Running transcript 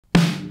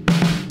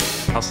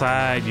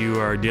Outside, you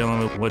are dealing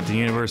with what the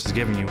universe is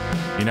giving you.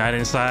 You're not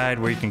inside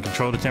where you can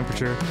control the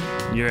temperature.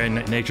 You're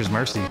at nature's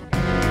mercy.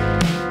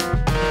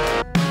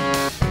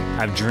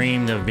 I've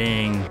dreamed of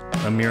being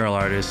a mural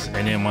artist,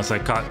 and then once I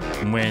caught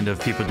wind of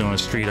people doing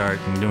street art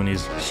and doing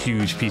these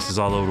huge pieces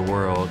all over the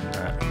world,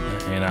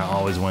 and I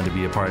always wanted to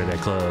be a part of that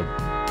club.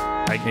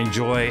 I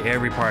enjoy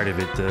every part of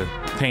it, the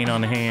paint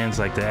on the hands,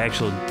 like the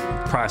actual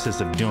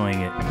process of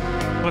doing it.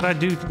 What I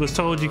do was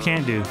told you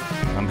can't do.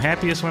 I'm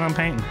happiest when I'm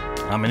painting.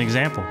 I'm an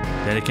example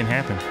that it can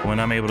happen. When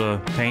I'm able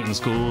to paint in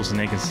schools and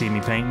they can see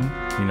me painting,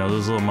 you know,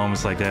 those little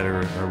moments like that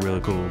are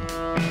really cool.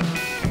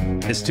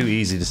 It's too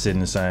easy to sit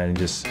inside and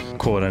just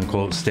quote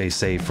unquote stay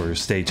safe or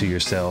stay to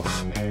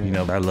yourself. You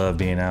know, I love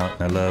being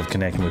out. I love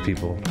connecting with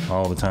people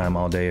all the time,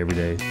 all day, every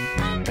day.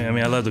 I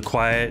mean, I love the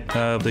quiet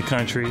of the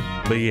country,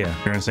 but yeah,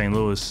 here in St.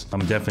 Louis,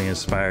 I'm definitely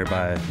inspired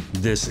by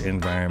this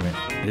environment.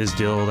 It's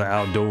still the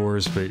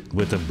outdoors, but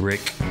with a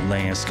brick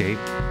landscape.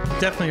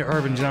 Definitely an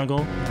urban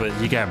jungle, but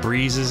you got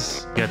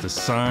breezes, you got the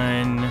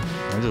sun.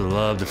 I just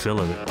love the feel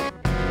of it.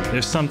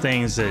 There's some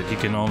things that you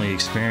can only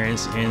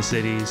experience in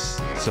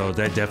cities, so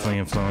that definitely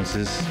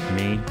influences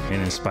me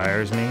and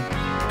inspires me.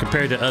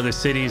 Compared to other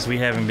cities, we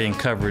haven't been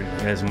covered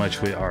as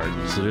much with art,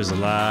 so there's a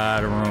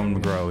lot of room to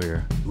grow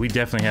here. We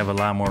definitely have a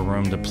lot more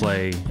room to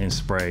play and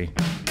spray.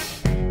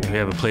 We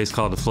have a place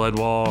called the Flood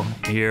Wall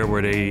here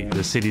where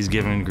the city's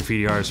giving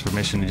graffiti artists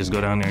permission to just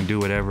go down there and do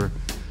whatever.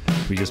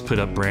 We just put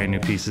up brand new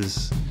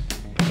pieces.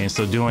 And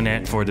so doing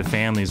that for the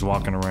families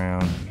walking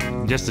around,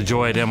 just the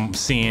joy of them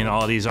seeing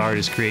all these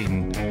artists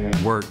creating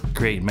work,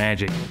 creating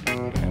magic.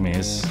 I mean,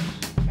 it's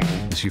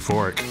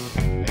euphoric.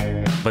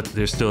 But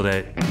there's still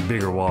that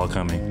bigger wall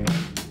coming,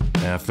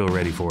 and I feel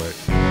ready for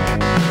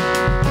it.